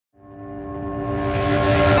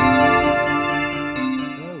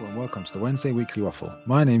the Wednesday Weekly Waffle.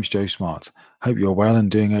 My name's Joe Smart. Hope you're well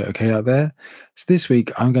and doing okay out there. So this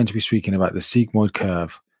week I'm going to be speaking about the Sigmoid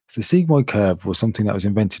Curve. So the Sigmoid Curve was something that was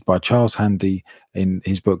invented by Charles Handy in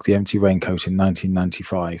his book The Empty Raincoat in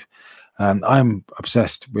 1995. I'm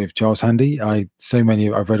obsessed with Charles Handy. I've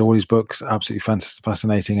read all his books, absolutely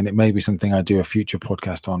fascinating, and it may be something I do a future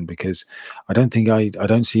podcast on because I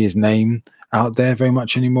don't see his name out there very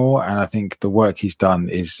much anymore, and I think the work he's done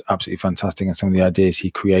is absolutely fantastic, and some of the ideas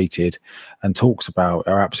he created and talks about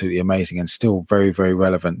are absolutely amazing and still very, very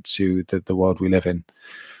relevant to the world we live in.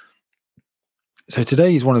 So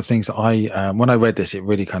today is one of the things that when I read this, it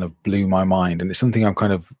really kind of blew my mind, and it's something I've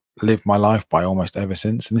kind of lived my life by almost ever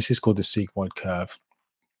since. And this is called the Sigmoid Curve.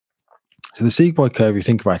 So the Sigmoid Curve, if you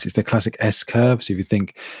think about it, it's the classic S curve. So if you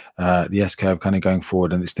think the S curve kind of going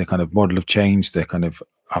forward, and it's the kind of model of change, the kind of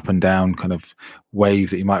up and down kind of wave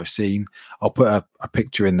that you might have seen. I'll put a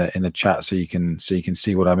picture in the chat so you can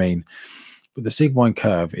see what I mean. But the Sigmoid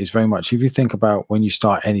Curve is very much, if you think about when you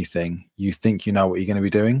start anything, you think you know what you're going to be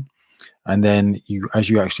doing. And then as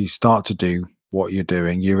you actually start to do what you're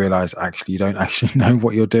doing, you realize actually you don't actually know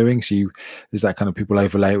what you're doing. So there's that kind of, people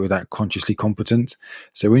overlay it with that consciously competent.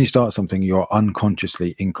 So when you start something, you're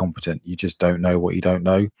unconsciously incompetent. You just don't know what you don't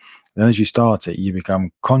know. Then as you start it, you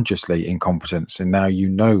become consciously incompetent. So now you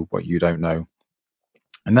know what you don't know.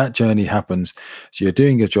 And that journey happens. So you're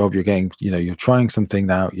doing your job, you're trying something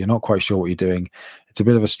now, you're not quite sure what you're doing. It's a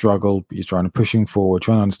bit of a struggle, but you're trying to pushing forward,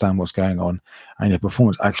 trying to understand what's going on. And your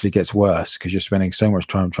performance actually gets worse because you're spending so much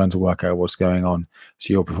time trying to work out what's going on.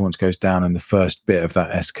 So your performance goes down in the first bit of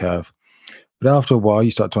that S curve. But after a while,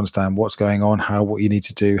 you start to understand what's going on, what you need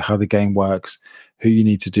to do, how the game works, who you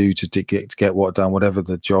need to do to get what done, whatever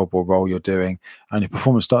the job or role you're doing. And your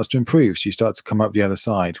performance starts to improve. So you start to come up the other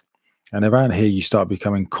side. And around here, you start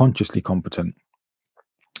becoming consciously competent.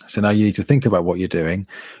 So now you need to think about what you're doing,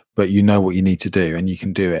 but you know what you need to do and you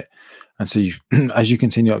can do it. And so as you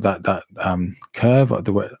continue up that curve,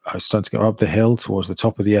 I start to go up the hill towards the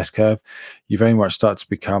top of the S curve, you very much start to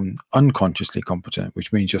become unconsciously competent,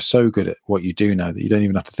 which means you're so good at what you do now that you don't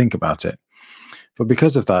even have to think about it. But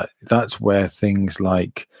because of that, that's where things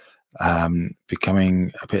like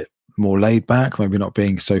becoming a bit more laid back, maybe not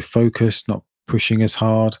being so focused, not pushing as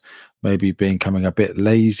hard, maybe becoming a bit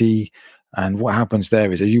lazy. And what happens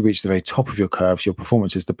there is as you reach the very top of your curves, your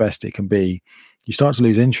performance is the best it can be. You start to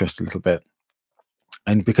lose interest a little bit.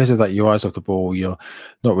 And because of that, your eyes off the ball, you're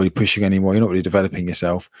not really pushing anymore, you're not really developing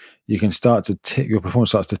yourself. You can start to your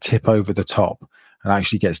performance starts to tip over the top and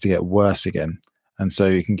actually gets to get worse again. And so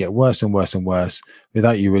you can get worse and worse and worse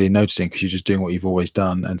without you really noticing, because you're just doing what you've always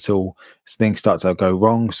done until things start to go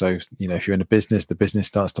wrong. So, if you're in a business, the business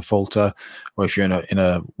starts to falter, or if you're in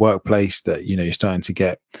a workplace that, you're starting to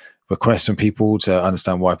get requests from people to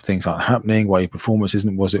understand why things aren't happening, why your performance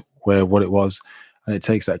isn't what it was. And it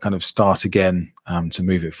takes that kind of start again to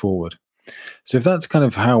move it forward. So if that's kind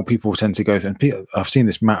of how people tend to go, and I've seen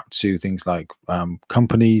this mapped to things like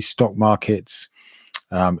companies, stock markets,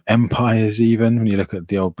 empires, even when you look at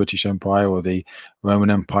the old British Empire or the Roman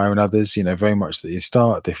Empire and others, very much that you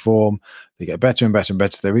start, they form, they get better and better and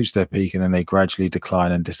better, they reach their peak, and then they gradually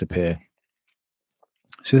decline and disappear.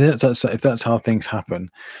 So if that's how things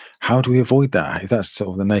happen, how do we avoid that? If that's sort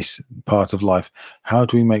of the nice part of life, how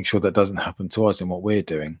do we make sure that doesn't happen to us in what we're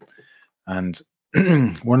doing? And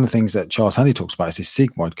one of the things that Charles Handy talks about is this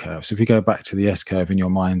Sigmoid curve. So if you go back to the S curve in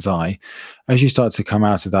your mind's eye, as you start to come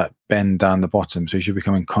out of that bend down the bottom, so as you're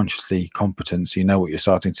becoming consciously competent, so you know what you're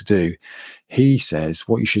starting to do, he says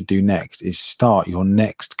what you should do next is start your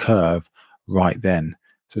next curve right then.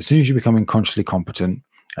 So as soon as you're becoming consciously competent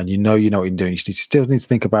and you know what you're doing, you still need to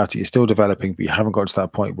think about it, you're still developing, but you haven't got to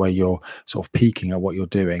that point where you're sort of peaking at what you're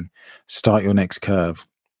doing, start your next curve.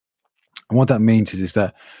 And what that means is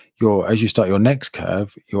that as you start your next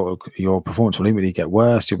curve, your performance will immediately get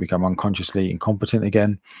worse. You'll become unconsciously incompetent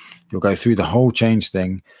again. You'll go through the whole change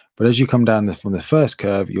thing. But as you come down from the first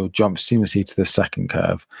curve, you'll jump seamlessly to the second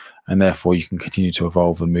curve. And therefore, you can continue to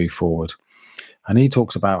evolve and move forward. And he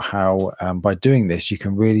talks about how by doing this, you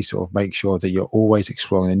can really sort of make sure that you're always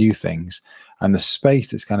exploring the new things, and the space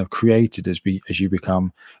that's kind of created as you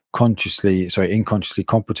become unconsciously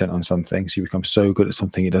competent on something. So you become so good at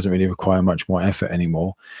something, it doesn't really require much more effort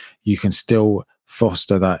anymore. You can still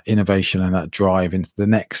foster that innovation and that drive into the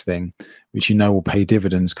next thing, which will pay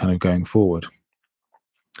dividends kind of going forward.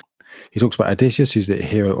 He talks about Odysseus, who's the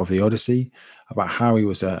hero of the Odyssey, about how he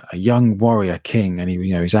was a young warrior king, and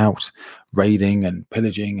he's out raiding and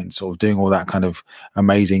pillaging and sort of doing all that kind of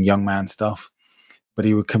amazing young man stuff.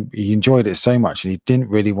 but he enjoyed it so much, and he didn't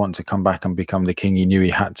really want to come back and become the king he knew he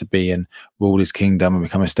had to be and rule his kingdom and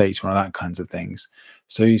become a statesman and that kinds of things.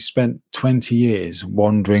 So he spent 20 years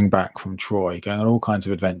wandering back from Troy, going on all kinds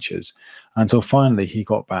of adventures, until finally he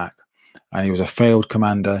got back. And he was a failed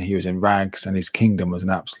commander. He was in rags, and his kingdom was an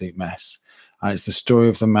absolute mess. And it's the story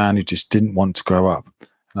of the man who just didn't want to grow up.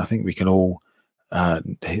 And I think we can all,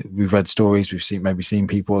 we've read stories, we've seen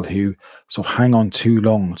people who sort of hang on too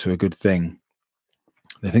long to a good thing.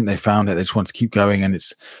 They think they found it, they just want to keep going, and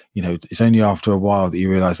it's only after a while that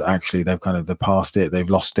you realize that actually they've passed it, they've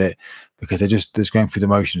lost it, because they're just going through the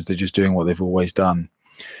motions, they're just doing what they've always done.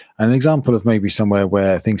 And an example of maybe somewhere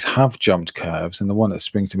where things have jumped curves, and the one that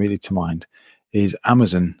springs immediately to mind, is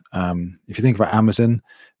Amazon. If you think about Amazon,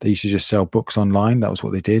 they used to just sell books online. That was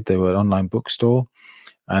what they did. They were an online bookstore.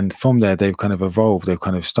 And from there, they've kind of evolved. They've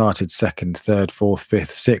kind of started second, third, fourth,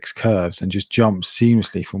 fifth, sixth curves and just jumped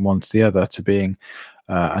seamlessly from one to the other to being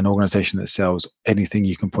an organization that sells anything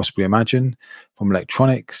you can possibly imagine, from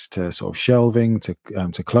electronics to sort of shelving to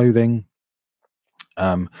clothing.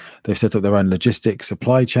 They've set up their own logistics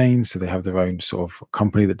supply chain, so they have their own sort of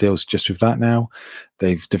company that deals just with that now.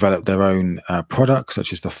 They've developed their own products,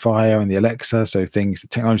 such as the Fire and the Alexa, so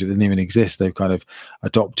technology that didn't even exist, they've kind of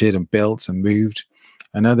adopted and built and moved.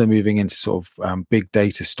 And now they're moving into sort of big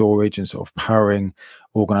data storage and sort of powering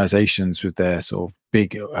organizations with their sort of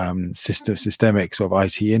big systemic sort of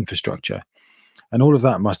IT infrastructure. And all of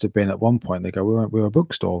that must have been, at one point, they go, we're a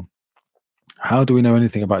bookstore. How do we know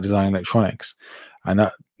anything about designing electronics? And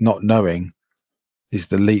that not knowing is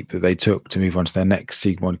the leap that they took to move on to their next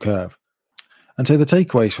Sigmoid curve. And so the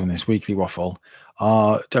takeaways from this weekly waffle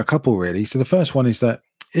are a couple, really. So the first one is that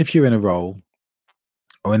if you're in a role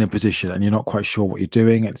or in a position and you're not quite sure what you're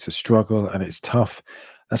doing, it's a struggle and it's tough,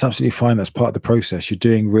 that's absolutely fine. That's part of the process. You're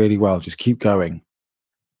doing really well. Just keep going.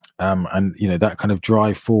 And that kind of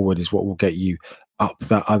drive forward is what will get you up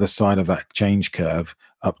that other side of that change curve,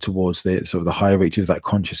 up towards the sort of the higher reach of that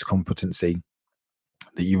conscious competency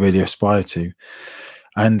that you really aspire to.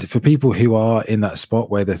 And for people who are in that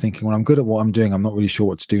spot where they're thinking, well, I'm good at what I'm doing, I'm not really sure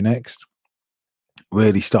what to do next,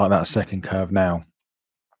 really start that second curve now.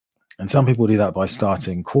 And some people do that by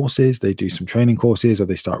starting courses. They do some training courses, or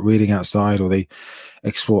they start reading outside, or they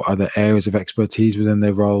explore other areas of expertise within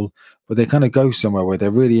their role. But they kind of go somewhere where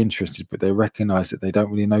they're really interested, but they recognize that they don't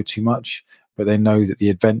really know too much, but they know that the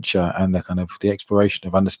adventure and the exploration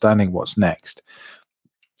of understanding what's next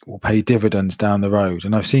will pay dividends down the road.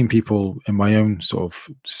 And I've seen people in my own sort of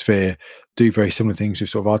sphere do very similar things with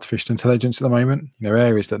sort of artificial intelligence at the moment,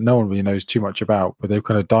 areas that no one really knows too much about, but they've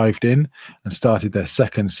kind of dived in and started their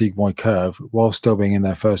second Sigmoid curve while still being in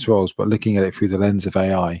their first roles, but looking at it through the lens of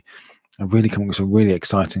AI and really coming with some really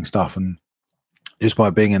exciting stuff. And just by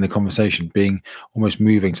being in the conversation, being almost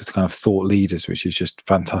moving to the kind of thought leaders, which is just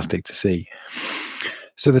fantastic to see.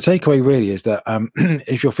 So the takeaway really is that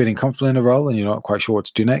if you're feeling comfortable in a role and you're not quite sure what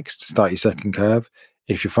to do next, start your second curve.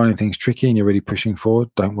 If you're finding things tricky and you're really pushing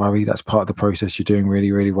forward, don't worry. That's part of the process. You're doing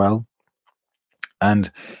really, really well.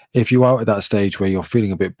 And if you are at that stage where you're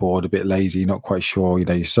feeling a bit bored, a bit lazy, not quite sure,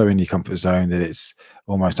 you're so in your comfort zone that it's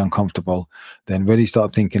almost uncomfortable, then really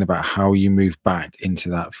start thinking about how you move back into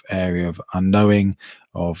that area of unknowing,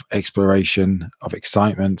 of exploration, of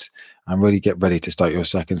excitement, and really get ready to start your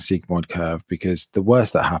second Sigmoid curve. Because the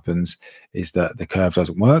worst that happens is that the curve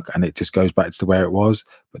doesn't work and it just goes back to where it was.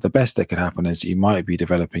 But the best that could happen is you might be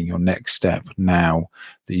developing your next step now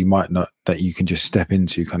that you can just step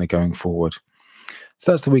into kind of going forward.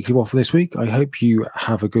 So that's the weekly waffle this week. I hope you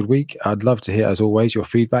have a good week. I'd love to hear, as always, your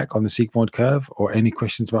feedback on the Sigmoid curve or any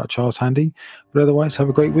questions about Charles Handy. But otherwise, have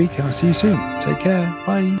a great week and I'll see you soon. Take care.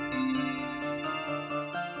 Bye.